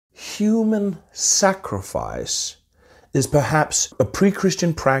human sacrifice is perhaps a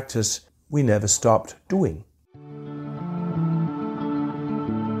pre-Christian practice we never stopped doing.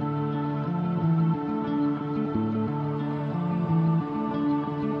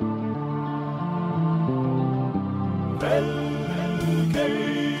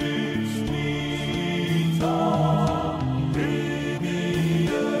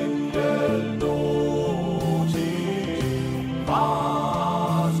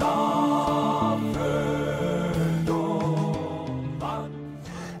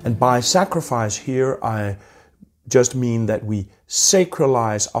 And by sacrifice here, I just mean that we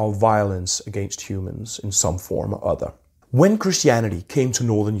sacralize our violence against humans in some form or other. When Christianity came to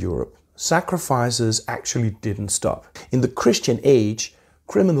Northern Europe, sacrifices actually didn't stop. In the Christian age,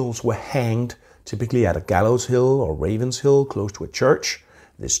 criminals were hanged, typically at a gallows hill or Ravens Hill, close to a church.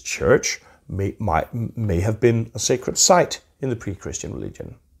 This church may have been a sacred site in the pre-Christian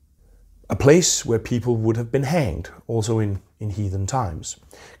religion. A place where people would have been hanged, also in heathen times.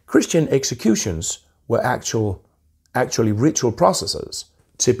 Christian executions were actually ritual processes.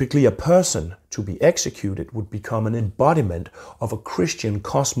 Typically, a person to be executed would become an embodiment of a Christian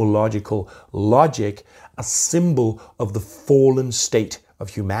cosmological logic, a symbol of the fallen state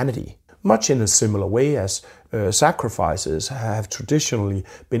of humanity. Much in a similar way as sacrifices have traditionally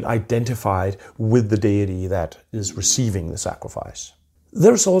been identified with the deity that is receiving the sacrifice.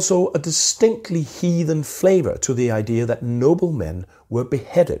 There's also a distinctly heathen flavor to the idea that noblemen were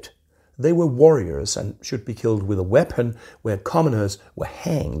beheaded. They were warriors and should be killed with a weapon, where commoners were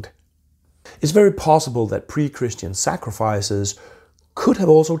hanged. It's very possible that pre-Christian sacrifices could have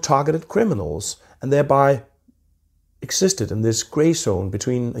also targeted criminals and thereby existed in this gray zone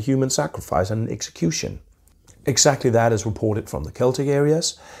between a human sacrifice and an execution. Exactly that is reported from the Celtic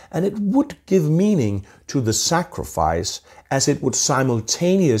areas, and it would give meaning to the sacrifice as it would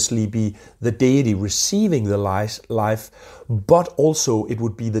simultaneously be the deity receiving the life, but also it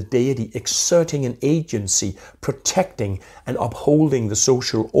would be the deity exerting an agency, protecting and upholding the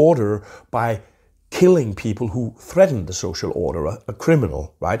social order by killing people who threaten the social order, a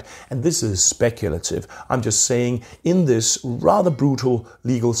criminal, right? And this is speculative. I'm just saying, in this rather brutal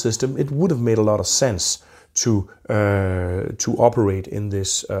legal system, it would have made a lot of sense to operate in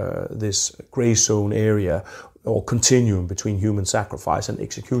this gray zone area or continuum between human sacrifice and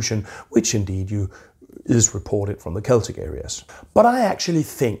execution, which indeed is reported from the Celtic areas. But I actually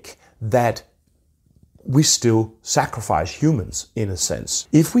think that we still sacrifice humans in a sense.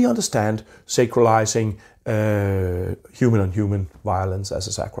 If we understand sacralizing human-on-human violence as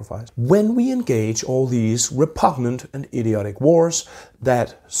a sacrifice. When we engage all these repugnant and idiotic wars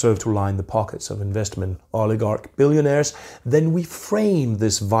that serve to line the pockets of investment oligarch billionaires, then we frame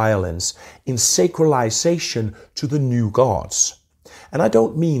this violence in sacralization to the new gods. And I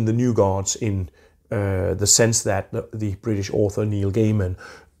don't mean the new gods in the sense that the British author Neil Gaiman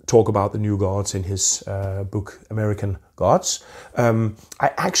talk about the new gods in his book American Gods. I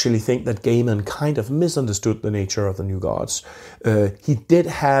actually think that Gaiman kind of misunderstood the nature of the new gods. He did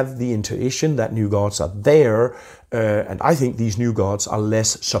have the intuition that new gods are there, and I think these new gods are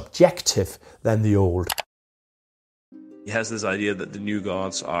less subjective than the old. He has this idea that the new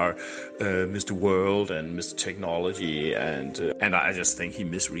gods are Mr. World and Mr. Technology, and I just think he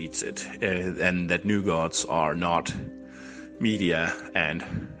misreads it, and that new gods are not media and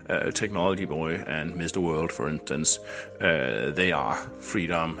Technology Boy and Mr. World, for instance. They are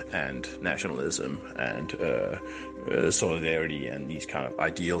freedom and nationalism and solidarity and these kind of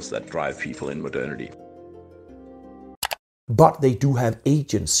ideals that drive people in modernity. But they do have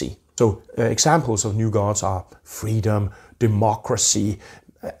agency. So examples of new gods are freedom, democracy,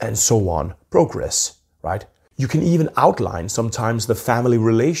 and so on. Progress, right? You can even outline sometimes the family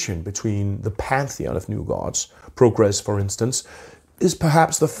relation between the pantheon of new gods. Progress, for instance, is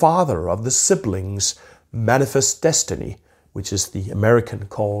perhaps the father of the siblings' manifest destiny, which is the American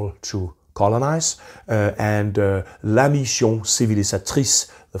call to colonize, and la mission civilisatrice,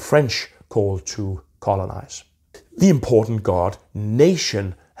 the French call to colonize. The important god,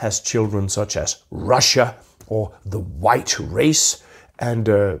 nation, has children such as Russia or the white race, and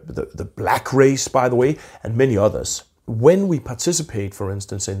the black race, by the way, and many others. When we participate, for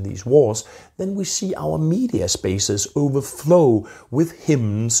instance, in these wars, then we see our media spaces overflow with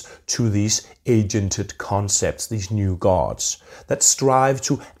hymns to these agented concepts, these new gods, that strive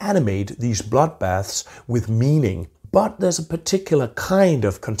to animate these bloodbaths with meaning. But there's a particular kind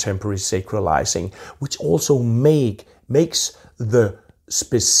of contemporary sacralizing which also makes the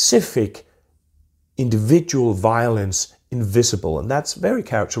specific individual violence invisible, and that's very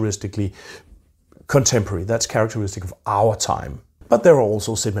characteristically contemporary. That's characteristic of our time. But there are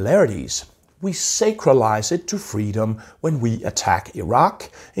also similarities. We sacralize it to freedom when we attack Iraq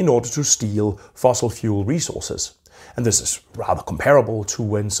in order to steal fossil fuel resources. And this is rather comparable to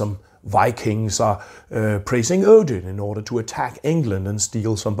when some Vikings are praising Odin in order to attack England and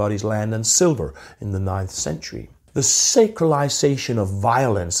steal somebody's land and silver in the 9th century. The sacralization of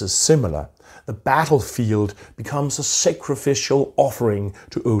violence is similar. The battlefield becomes a sacrificial offering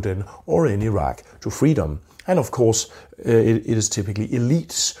to Odin, or in Iraq, to freedom. And of course, it is typically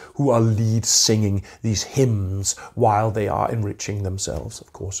elites who are lead singing these hymns while they are enriching themselves,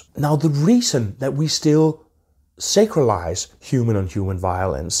 of course. Now, the reason that we still sacralize human on human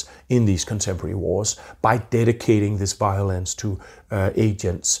violence in these contemporary wars by dedicating this violence to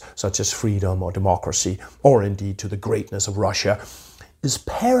agents such as freedom or democracy, or indeed to the greatness of Russia, is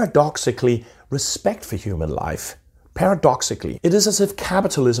paradoxically respect for human life. Paradoxically, it is as if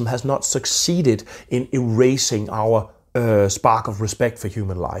capitalism has not succeeded in erasing our spark of respect for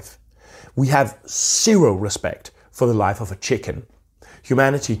human life. We have zero respect for the life of a chicken.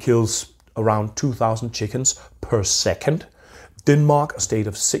 Humanity kills around 2,000 chickens per second. Denmark, a state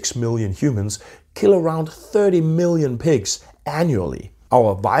of 6 million humans, kill around 30 million pigs annually.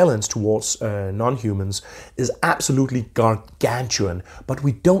 Our violence towards non-humans is absolutely gargantuan, but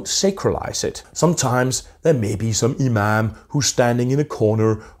we don't sacralize it. Sometimes there may be some imam who's standing in a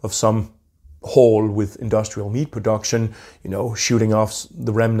corner of some hall with industrial meat production, shooting off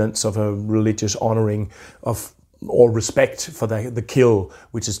the remnants of a religious honoring of or respect for the kill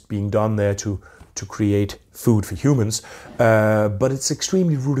which is being done there to create food for humans. But it's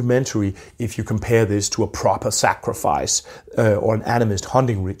extremely rudimentary if you compare this to a proper sacrifice or an animist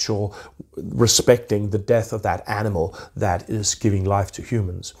hunting ritual respecting the death of that animal that is giving life to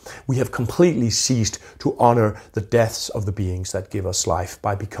humans. We have completely ceased to honor the deaths of the beings that give us life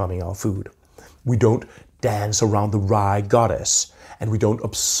by becoming our food. We don't dance around the rye goddess, and we don't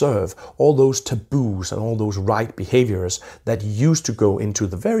observe all those taboos and all those right behaviors that used to go into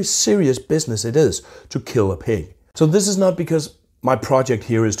the very serious business it is to kill a pig. So this is not because my project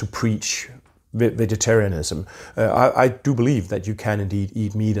here is to preach vegetarianism. I do believe that you can indeed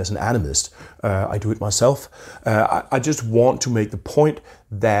eat meat as an animist. I do it myself. I just want to make the point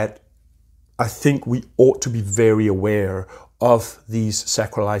that I think we ought to be very aware of these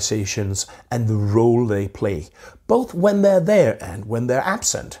sacralizations and the role they play, both when they're there and when they're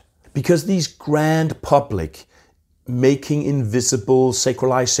absent. Because these grand public, making invisible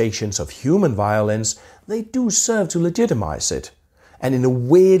sacralizations of human violence, they do serve to legitimize it. And in a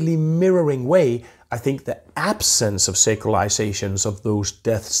weirdly mirroring way, I think the absence of sacralizations of those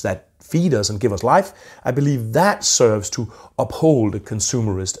deaths that feed us and give us life, I believe that serves to uphold a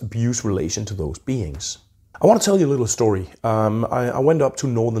consumerist abuse relation to those beings. I want to tell you a little story. I went up to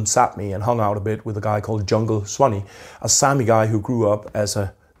northern Sapmi and hung out a bit with a guy called Jungle Swanee, a Sami guy who grew up as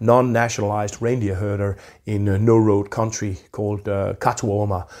a non-nationalized reindeer herder in a no-road country called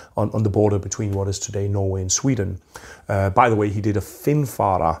Katuoma on the border between what is today Norway and Sweden. By the way, he did a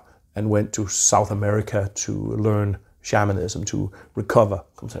Finnfara and went to South America to learn shamanism, to recover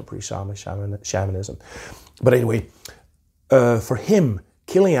contemporary shamanism. But anyway, for him,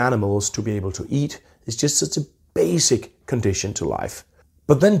 killing animals to be able to eat is just such a basic condition to life.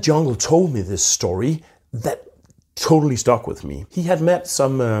 But then Jungle told me this story that totally stuck with me. He had met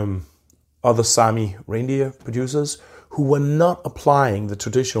some other Sami reindeer producers who were not applying the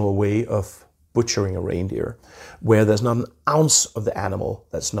traditional way of butchering a reindeer, where there's not an ounce of the animal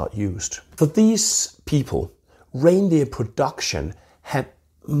that's not used. For these people, reindeer production had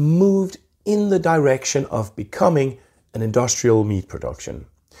moved in the direction of becoming an industrial meat production.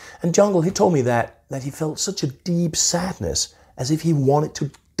 And Jungle, he told me that he felt such a deep sadness, as if he wanted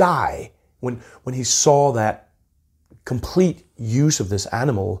to die when he saw that complete use of this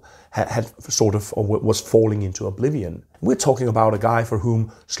animal had sort of, or was falling into oblivion. We're talking about a guy for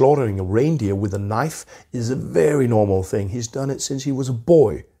whom slaughtering a reindeer with a knife is a very normal thing. He's done it since he was a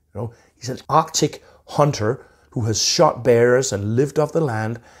boy. He's an Arctic hunter who has shot bears and lived off the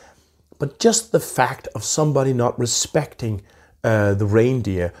land. But just the fact of somebody not respecting the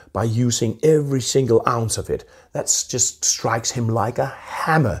reindeer by using every single ounce of it, that just strikes him like a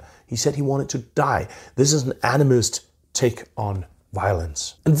hammer. He said he wanted to die. This is an animist take on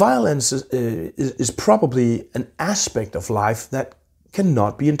violence. And violence is probably an aspect of life that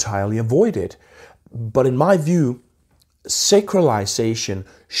cannot be entirely avoided. But in my view, sacralization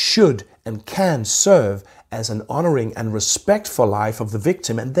should and can serve as an honoring and respect for life of the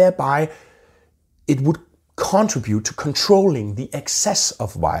victim, and thereby it would contribute to controlling the excess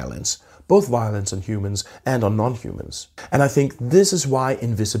of violence, both violence on humans and on non-humans. And I think this is why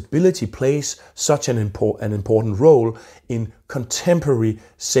invisibility plays such an important role in contemporary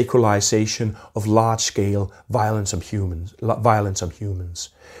sacralization of large-scale violence on humans.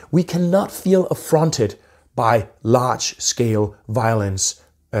 We cannot feel affronted by large-scale violence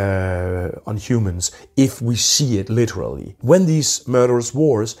on humans if we see it literally. When these murderous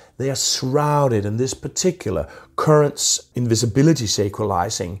wars, they are shrouded in this particular current's invisibility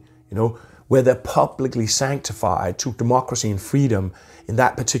sacralizing, where they're publicly sanctified to democracy and freedom in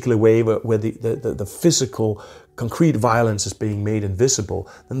that particular way where the physical, concrete violence is being made invisible,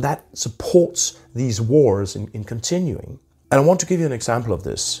 then that supports these wars in continuing. And I want to give you an example of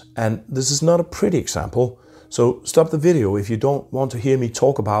this, and this is not a pretty example. So stop the video if you don't want to hear me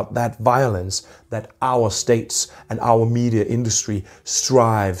talk about that violence that our states and our media industry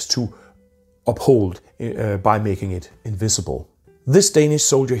strives to uphold by making it invisible. This Danish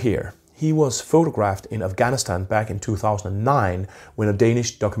soldier here, he was photographed in Afghanistan back in 2009 when a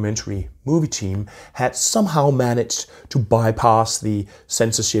Danish documentary movie team had somehow managed to bypass the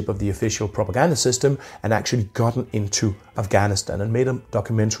censorship of the official propaganda system and actually gotten into Afghanistan and made a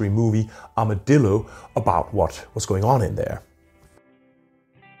documentary movie, Armadillo, about what was going on in there.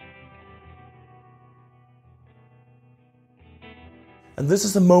 And this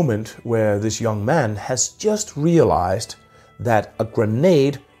is the moment where this young man has just realized that a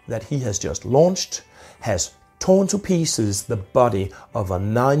grenade that he has just launched has torn to pieces the body of a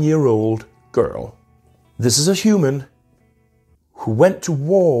 9-year-old girl. This is a human who went to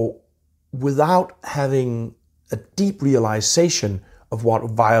war without having a deep realization of what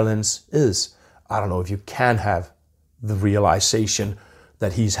violence is. I don't know if you can have the realization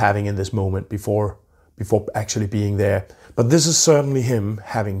that he's having in this moment before actually being there. But this is certainly him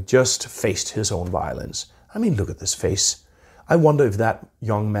having just faced his own violence. I mean, look at this face. I wonder if that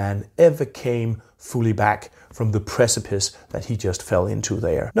young man ever came fully back from the precipice that he just fell into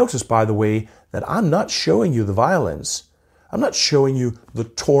there. Notice, by the way, that I'm not showing you the violence. I'm not showing you the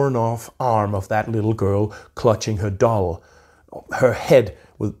torn off arm of that little girl clutching her doll, her head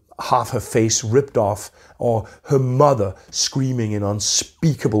with half her face ripped off, or her mother screaming in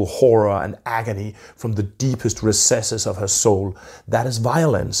unspeakable horror and agony from the deepest recesses of her soul. That is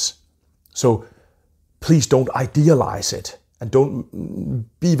violence. So please don't idealize it. And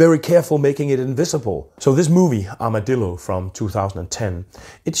don't be very careful making it invisible. So this movie, Armadillo from 2010,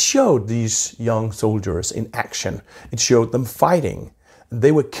 it showed these young soldiers in action. It showed them fighting.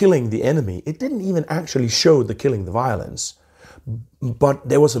 They were killing the enemy. It didn't even actually show the killing the violence. But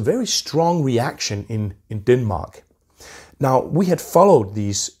there was a very strong reaction in Denmark. Now, we had followed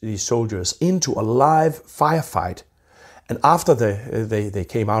these soldiers into a live firefight. And after they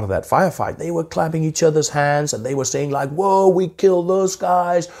came out of that firefight, they were clapping each other's hands and they were saying like, whoa, we killed those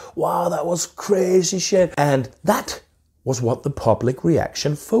guys. Wow, that was crazy shit. And that was what the public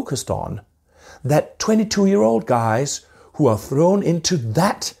reaction focused on. That 22-year-old guys who are thrown into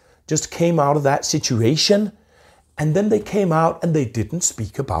that just came out of that situation. And then they came out and they didn't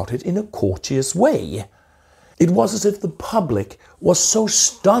speak about it in a courteous way. It was as if the public was so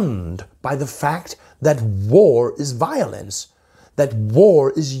stunned by the fact that war is violence, that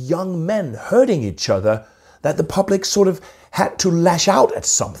war is young men hurting each other, that the public sort of had to lash out at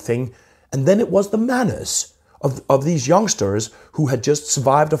something, and then it was the manners of these youngsters who had just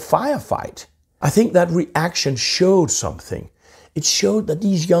survived a firefight. I think that reaction showed something. It showed that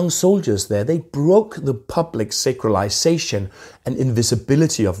these young soldiers there, they broke the public sacralization and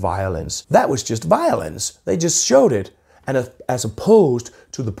invisibility of violence. That was just violence. They just showed it. And as opposed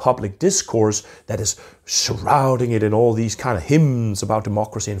to the public discourse that is shrouding it in all these kind of hymns about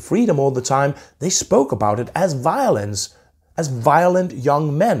democracy and freedom all the time, they spoke about it as violence, as violent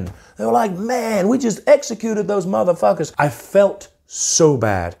young men. They were like, man, we just executed those motherfuckers. I felt so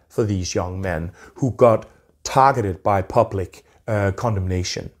bad for these young men who got targeted by public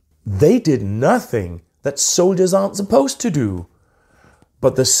condemnation. They did nothing that soldiers aren't supposed to do.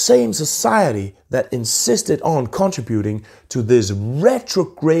 But the same society that insisted on contributing to this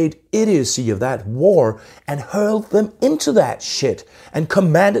retrograde idiocy of that war and hurled them into that shit and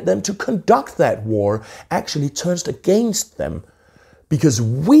commanded them to conduct that war actually turns against them. Because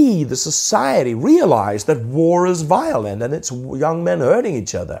we, the society, realize that war is violent and it's young men hurting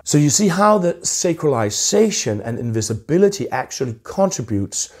each other. So you see how the sacralization and invisibility actually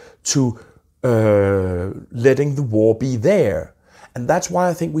contributes to letting the war be there. And that's why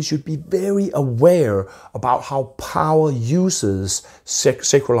I think we should be very aware about how power uses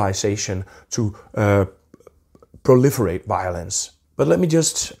sacralization to proliferate violence. But let me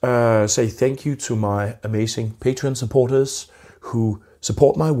just say thank you to my amazing Patreon supporters who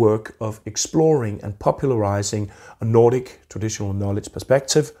support my work of exploring and popularizing a Nordic traditional knowledge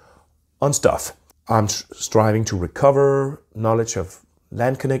perspective on stuff. I'm striving to recover knowledge of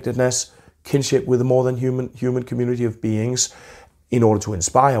land connectedness, kinship with a more than human community of beings, in order to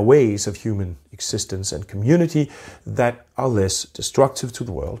inspire ways of human existence and community that are less destructive to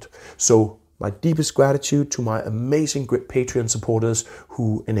the world. So my deepest gratitude to my amazing Patreon supporters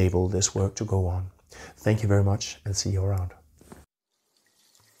who enable this work to go on. Thank you very much, and see you around.